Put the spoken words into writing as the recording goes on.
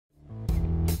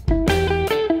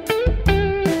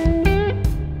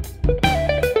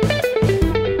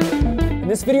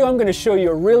this video, I'm going to show you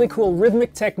a really cool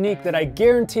rhythmic technique that I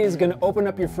guarantee is going to open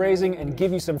up your phrasing and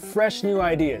give you some fresh new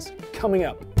ideas. Coming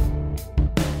up.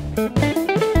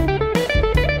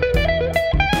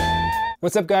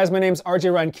 What's up guys, my name's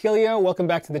RJ Ronquillo. Welcome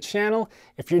back to the channel.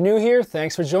 If you're new here,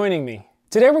 thanks for joining me.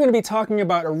 Today we're going to be talking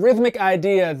about a rhythmic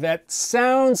idea that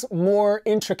sounds more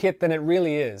intricate than it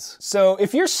really is. So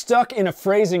if you're stuck in a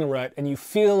phrasing rut and you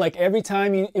feel like every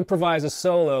time you improvise a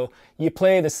solo, you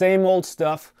play the same old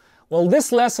stuff, well,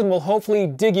 this lesson will hopefully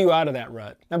dig you out of that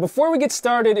rut. Now before we get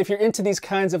started, if you're into these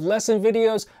kinds of lesson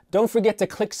videos, don't forget to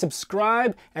click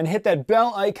subscribe and hit that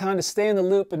bell icon to stay in the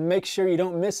loop and make sure you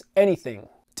don't miss anything.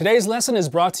 Today's lesson is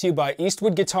brought to you by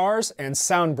Eastwood Guitars and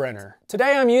Soundbrenner.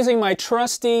 Today I'm using my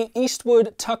trusty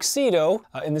Eastwood Tuxedo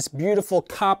in this beautiful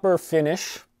copper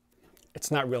finish.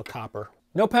 It's not real copper.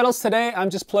 No pedals today, I'm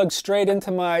just plugged straight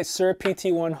into my Sir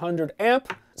PT100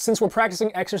 amp. Since we're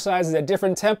practicing exercises at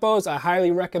different tempos, I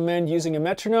highly recommend using a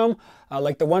metronome,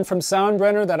 like the one from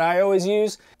Soundbrenner that I always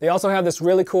use. They also have this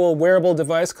really cool wearable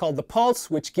device called the Pulse,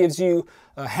 which gives you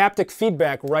haptic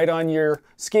feedback right on your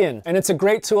skin. And it's a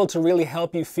great tool to really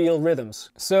help you feel rhythms.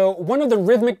 So one of the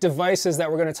rhythmic devices that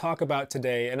we're going to talk about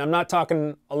today, and I'm not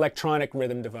talking electronic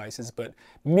rhythm devices, but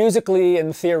musically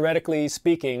and theoretically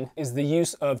speaking, is the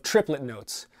use of triplet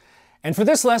notes. And for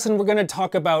this lesson, we're going to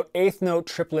talk about eighth note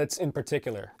triplets in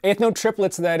particular. Eighth note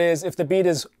triplets, that is, if the beat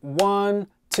is 1,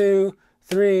 2,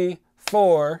 3,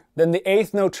 4, then the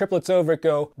eighth note triplets over it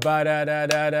go ba da da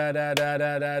da da da da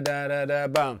da da da da da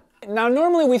bum. Now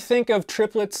normally we think of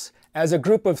triplets as a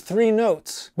group of 3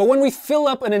 notes, but when we fill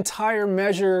up an entire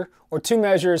measure or 2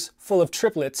 measures full of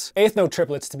triplets, eighth note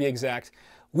triplets to be exact,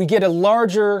 we get a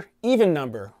larger even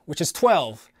number, which is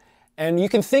 12. And you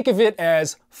can think of it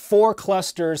as 4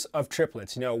 clusters of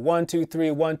triplets. You know, 1, 2,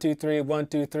 3, 1, 2, 3, 1,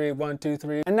 2, 3, 1, 2,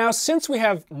 3. And now since we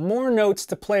have more notes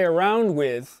to play around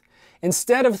with,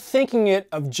 instead of thinking it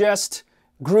of just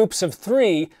groups of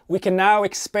 3, we can now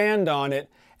expand on it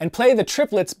and play the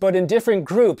triplets but in different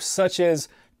groups, such as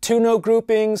 2-note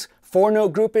groupings, 4-note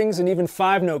groupings, and even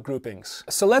 5-note groupings.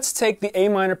 So let's take the A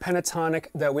minor pentatonic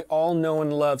that we all know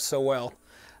and love so well.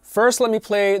 First, let me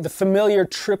play the familiar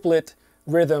triplet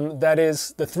rhythm, that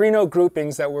is the 3-note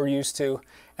groupings that we're used to,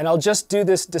 and I'll just do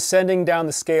this descending down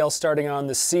the scale starting on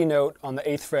the C note on the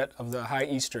 8th fret of the high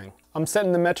E string. I'm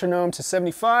setting the metronome to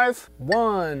 75.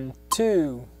 1,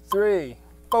 2, 3,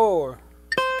 4.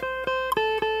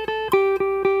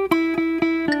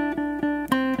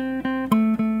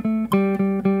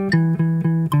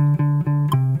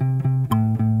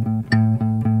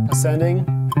 Ascending.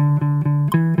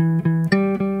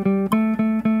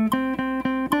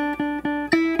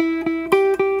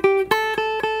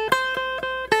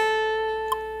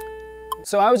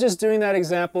 So I was just doing that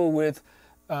example with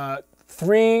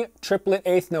 3 triplet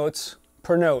eighth notes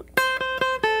per note.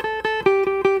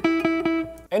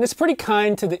 And it's pretty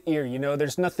kind to the ear, you know,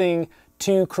 there's nothing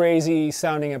too crazy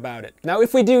sounding about it. Now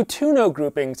if we do 2-note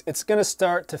groupings, it's going to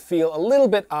start to feel a little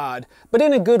bit odd, but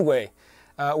in a good way.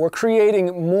 We're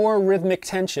creating more rhythmic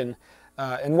tension.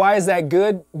 And why is that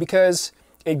good? Because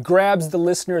it grabs the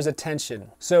listener's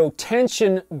attention. So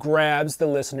tension grabs the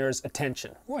listener's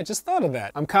attention. Oh, I just thought of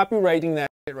that. I'm copywriting that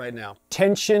right now.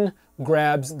 Tension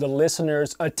grabs the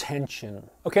listener's attention.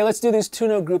 Okay, let's do these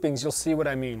 2-note groupings. You'll see what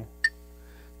I mean.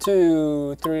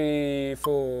 2, 3,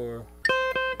 4.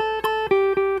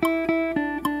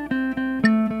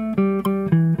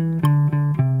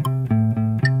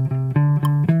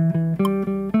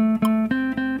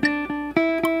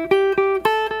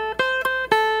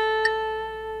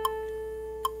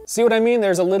 See what I mean?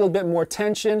 There's a little bit more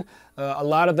tension. A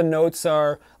lot of the notes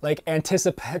are like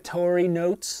anticipatory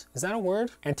notes. Is that a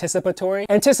word? Anticipatory?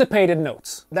 Anticipated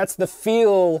notes. That's the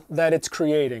feel that it's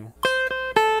creating.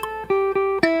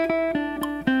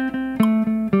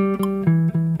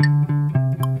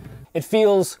 It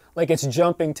feels like it's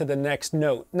jumping to the next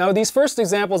note. Now these first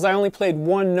examples, I only played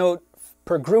 1 note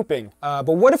per grouping. But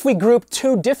what if we group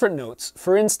 2 different notes?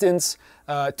 For instance,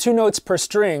 2 notes per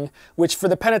string, which for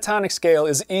the pentatonic scale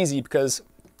is easy because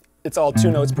it's all 2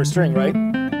 notes per string, right?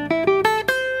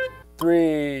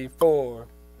 3, 4.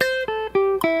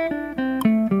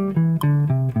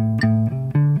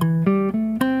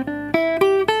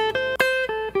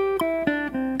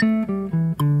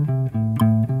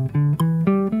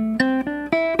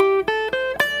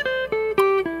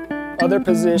 Other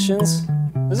positions.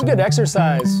 This is a good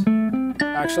exercise,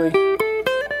 actually.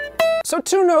 So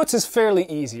 2 notes is fairly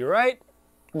easy, right?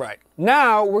 Right.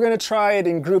 Now we're going to try it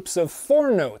in groups of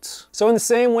 4 notes. So in the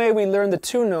same way we learned the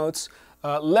 2 notes,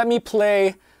 let me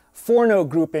play 4-note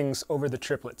groupings over the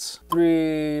triplets.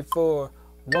 3, 4.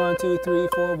 1, 2, 3,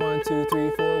 4, 1, 2,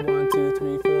 3, 4, 1, 2,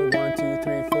 3, 4, 1, 2,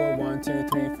 3, 4, 1, 2,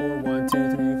 3, 4, 1,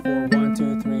 2, 3, 4, 1,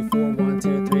 2, 3, 4, 1,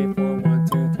 2, 3, 4, 1,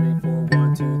 2, 3, 4,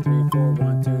 1, 2, 3, 4,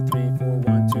 1, 2, 3, 4,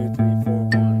 1, 2, 3, 4,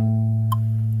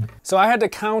 1. So I had to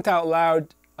count out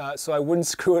loud so I wouldn't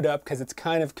screw it up because it's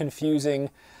kind of confusing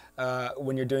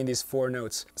when you're doing these 4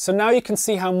 notes. So now you can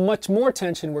see how much more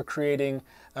tension we're creating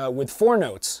with 4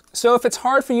 notes. So if it's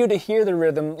hard for you to hear the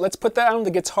rhythm, let's put that on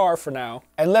the guitar for now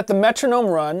and let the metronome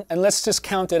run and let's just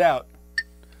count it out.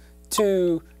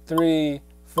 2, 3,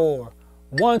 4.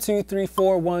 1, 2, 3,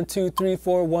 4, 1, 2, 3,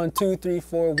 4, 1, 2, 3,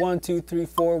 4, 1, 2, 3,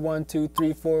 4, 1, 2,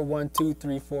 3, 4, 1, 2,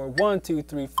 3, 4, 1, 2,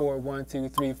 3, 4, 1, 2,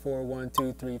 3, 4, 1,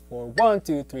 2, 3, 4, 1,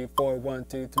 2, 3, 4, 1,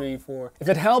 2, 3, 4. If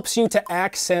it helps you to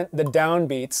accent the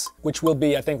downbeats, which will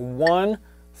be, I think, 1,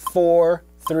 4,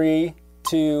 3,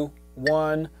 2,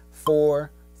 1,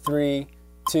 4, 3,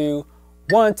 2,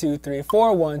 1, 2, 3,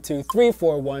 4, 1, 2, 3,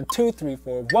 4, 1, 2, 3,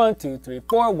 4, 1, 2, 3,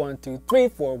 4, 1, 2, 3,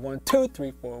 4, 1, 2,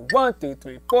 3, 4, 1, 2,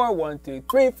 3, 4, 1, 2,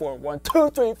 3, 4, 1, 2,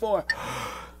 3, 4.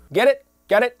 Get it?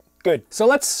 Got it? Good. So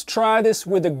let's try this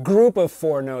with a group of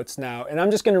 4 notes now, and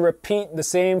I'm just going to repeat the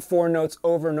same 4 notes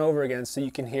over and over again so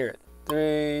you can hear it.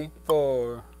 3,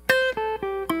 4.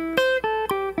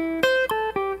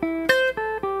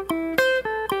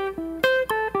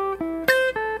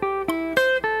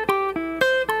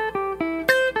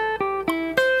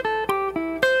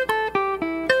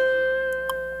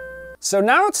 So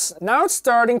now it's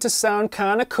starting to sound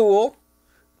kind of cool,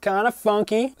 kind of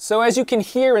funky. So as you can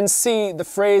hear and see, the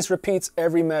phrase repeats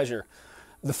every measure.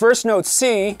 The first note,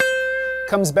 C,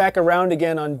 comes back around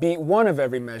again on beat 1 of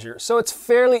every measure. So it's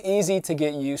fairly easy to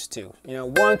get used to. You know,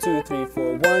 1, 2, 3,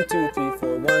 4, 1, 2, 3,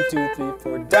 4, 1, 2, 3,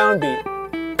 4, downbeat,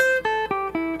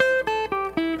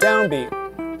 downbeat.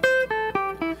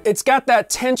 It's got that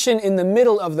tension in the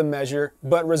middle of the measure,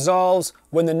 but resolves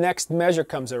when the next measure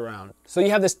comes around. So you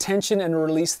have this tension and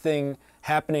release thing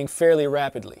happening fairly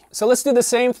rapidly. So let's do the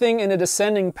same thing in a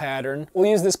descending pattern. We'll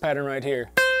use this pattern right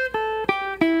here.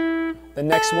 The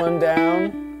next one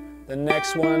down, the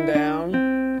next one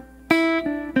down.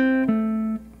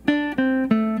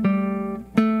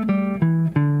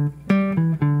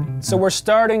 So we're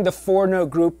starting the 4-note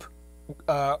group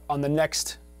on the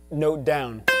next note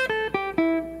down.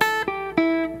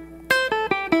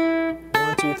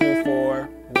 1, 2, 3, 4,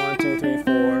 1, 2, 3,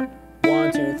 4,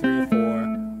 1, 2, 3, 4,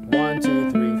 1, 2,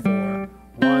 3, 4,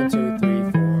 1, 2,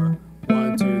 3, 4,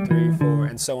 1, 2, 3, 4,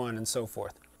 and so on and so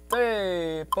forth.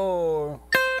 3, 4.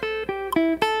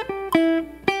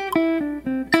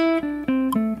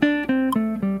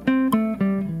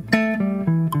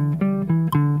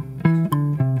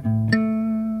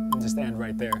 Just end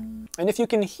right there. And if you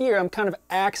can hear, I'm kind of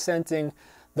accenting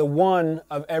the 1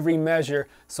 of every measure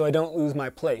so I don't lose my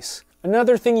place.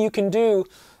 Another thing you can do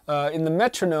in the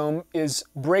metronome is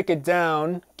break it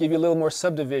down, give you a little more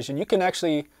subdivision. You can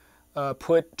actually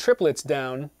put triplets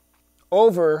down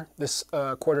over this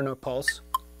quarter note pulse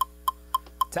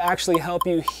to actually help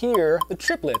you hear the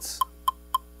triplets.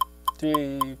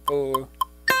 3, 4.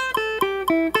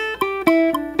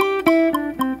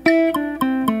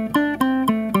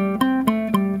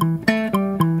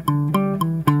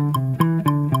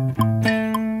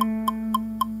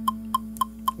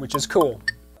 Which is cool.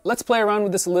 Let's play around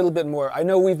with this a little bit more. I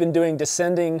know we've been doing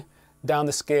descending down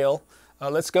the scale.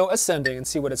 Let's go ascending and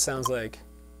see what it sounds like.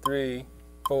 3,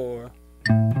 4.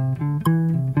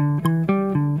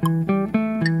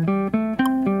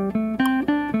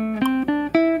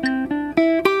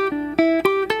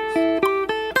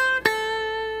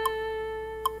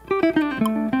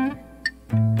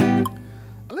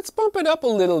 Let's bump it up a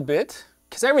little bit,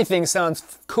 because everything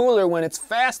sounds cooler when it's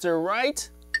faster, right?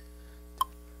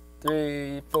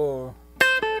 3, 4.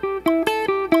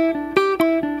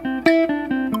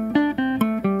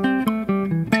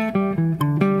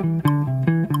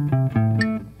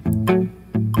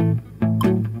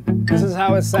 This is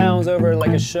how it sounds over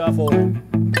like a shuffle.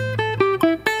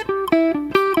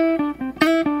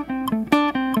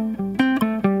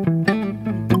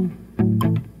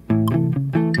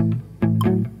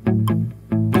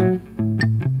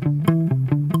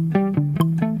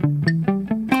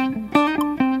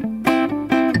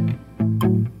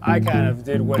 I kind of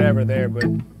did whatever there, but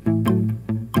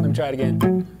let me try it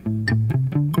again.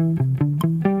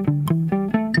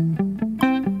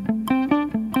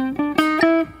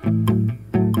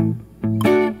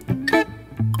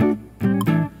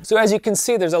 So as you can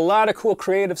see, there's a lot of cool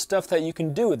creative stuff that you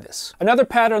can do with this. Another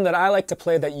pattern that I like to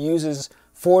play that uses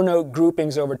 4-note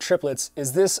groupings over triplets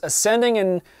is this ascending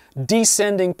and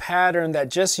descending pattern that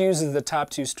just uses the top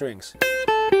 2 strings.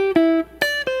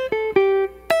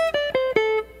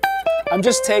 I'm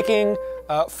just taking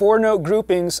 4-note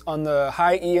groupings on the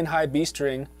high E and high B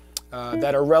string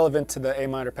that are relevant to the A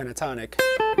minor pentatonic.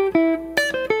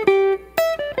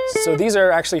 So these are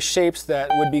actually shapes that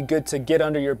would be good to get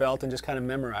under your belt and just kind of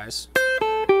memorize.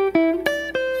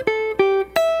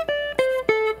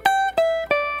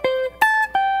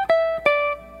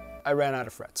 I ran out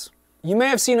of frets. You may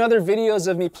have seen other videos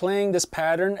of me playing this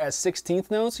pattern as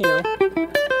 16th notes, you know.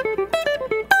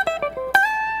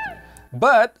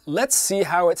 But let's see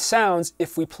how it sounds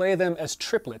if we play them as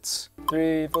triplets.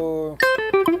 3, 4.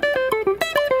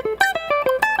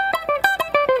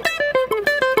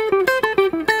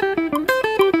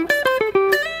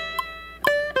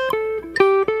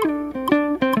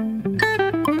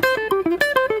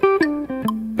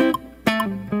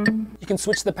 You can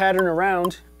switch the pattern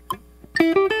around.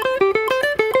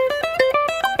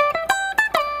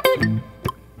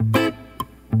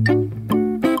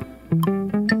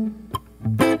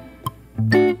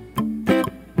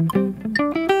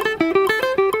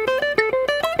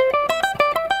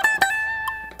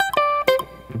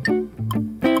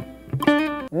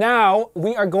 Now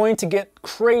we are going to get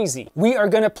crazy. We are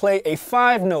going to play a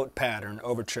 5-note pattern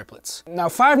over triplets. Now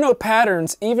 5-note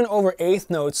patterns, even over 8th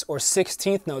notes or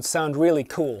 16th notes, sound really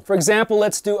cool. For example,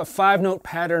 let's do a 5-note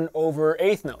pattern over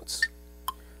 8th notes.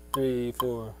 3,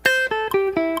 4.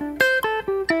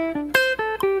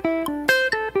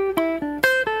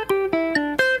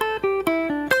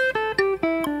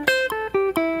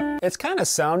 It's kind of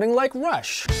sounding like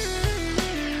Rush.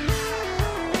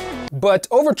 But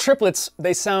over triplets,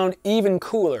 they sound even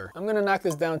cooler. I'm gonna knock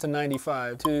this down to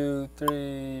 95. 2,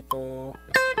 3, 4.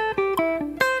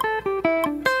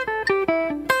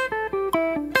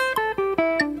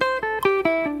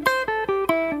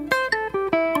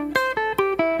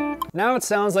 Now it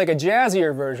sounds like a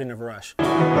jazzier version of Rush.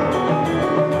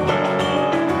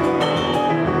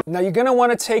 Now you're gonna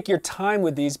wanna take your time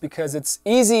with these because it's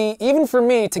easy, even for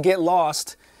me, to get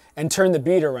lost and turn the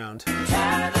beat around.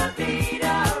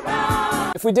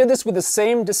 If we did this with the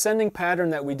same descending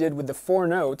pattern that we did with the 4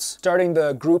 notes, starting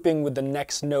the grouping with the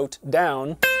next note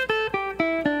down,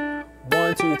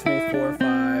 1, 2, 3, 4,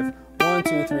 5, 1,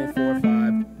 2, 3, 4, 5,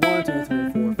 1, 2,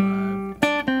 3, 4, 5.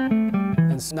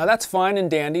 And now that's fine and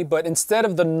dandy, but instead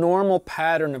of the normal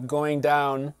pattern of going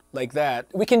down like that,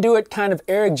 we can do it kind of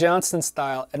Eric Johnson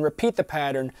style and repeat the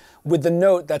pattern with the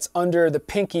note that's under the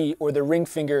pinky or the ring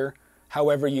finger,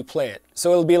 however you play it. So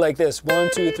it'll be like this,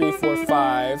 1, 2, 3, 4,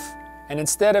 5. And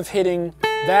instead of hitting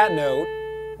that note,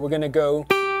 we're going to go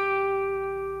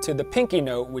to the pinky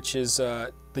note, which is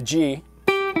the G.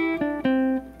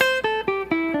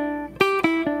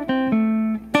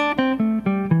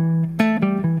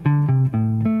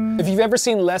 If you've ever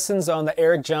seen lessons on the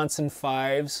Eric Johnson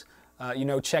 5s, you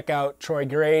know, check out Troy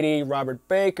Grady, Robert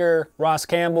Baker, Ross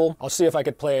Campbell. I'll see if I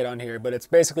could play it on here, but it's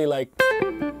basically like...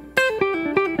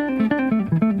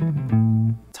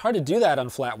 It's hard to do that on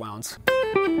flat wounds.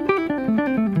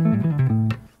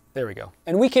 There we go.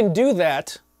 And we can do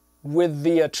that with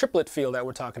the triplet feel that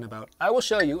we're talking about. I will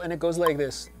show you, and it goes like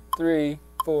this. 3,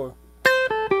 4.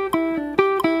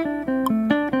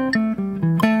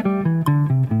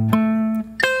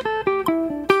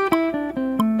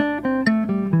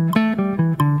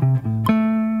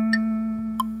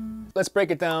 Let's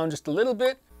break it down just a little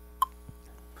bit.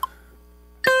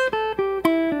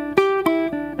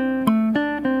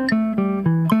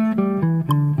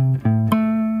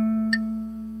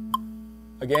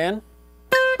 Again.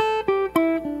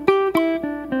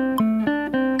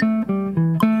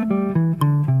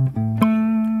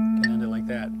 Can end it like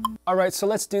that. All right, so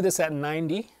let's do this at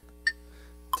 90.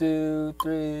 2,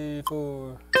 3,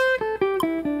 4.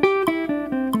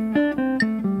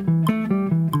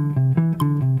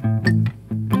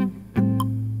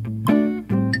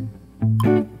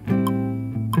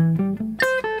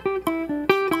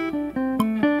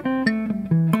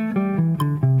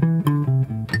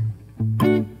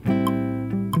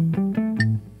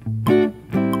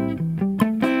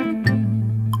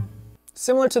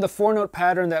 Similar to the 4-note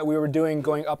pattern that we were doing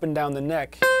going up and down the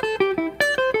neck.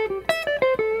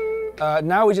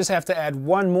 Now we just have to add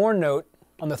one more note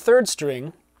on the 3rd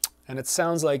string, and it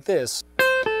sounds like this.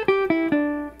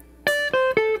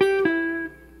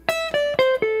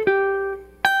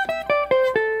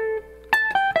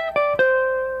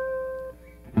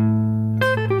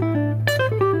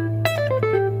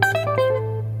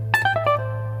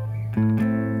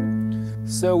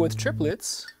 So with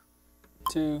triplets,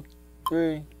 2,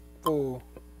 3, 4.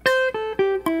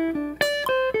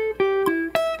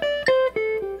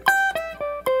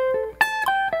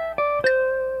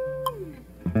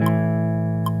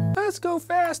 let's go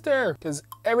faster, because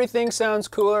everything sounds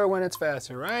cooler when it's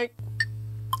faster, right?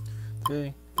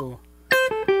 3, 4.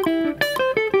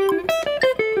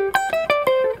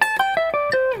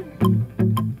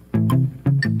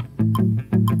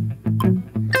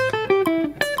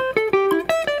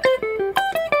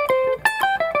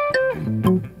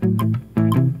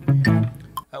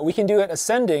 We can do it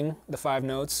ascending the 5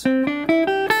 notes. 1,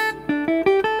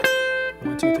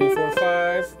 2, 3, 4,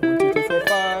 5. 1, 2, 3, 4,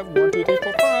 5. 1, 2, 3,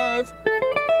 4, 5.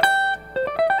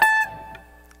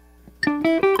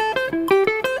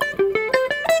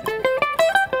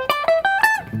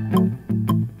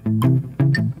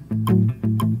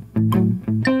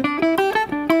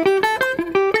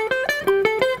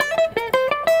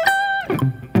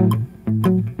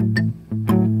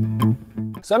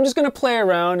 So I'm just going to play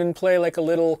around and play like a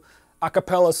little a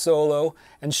cappella solo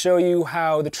and show you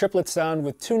how the triplets sound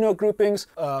with 2-note groupings,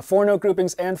 4-note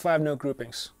groupings, and 5-note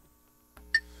groupings.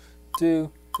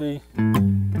 2, 3.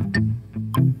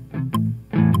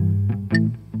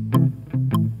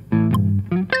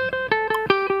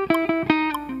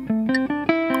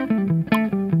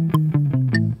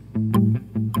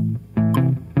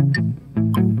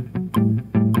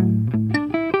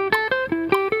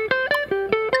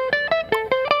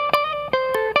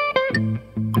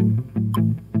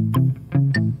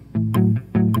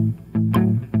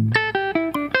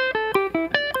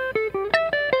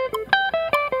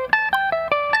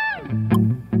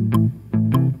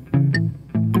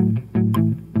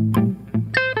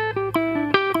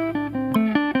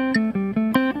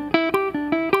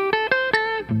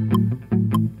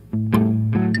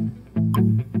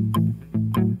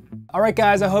 Alright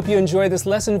guys, I hope you enjoyed this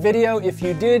lesson video. If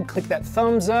you did, click that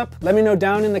thumbs up. Let me know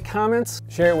down in the comments.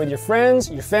 Share it with your friends,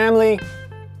 your family.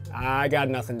 I got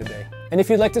nothing today. And if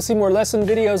you'd like to see more lesson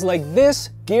videos like this,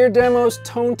 gear demos,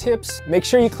 tone tips, make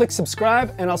sure you click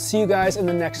subscribe, and I'll see you guys in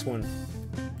the next one.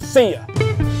 See ya!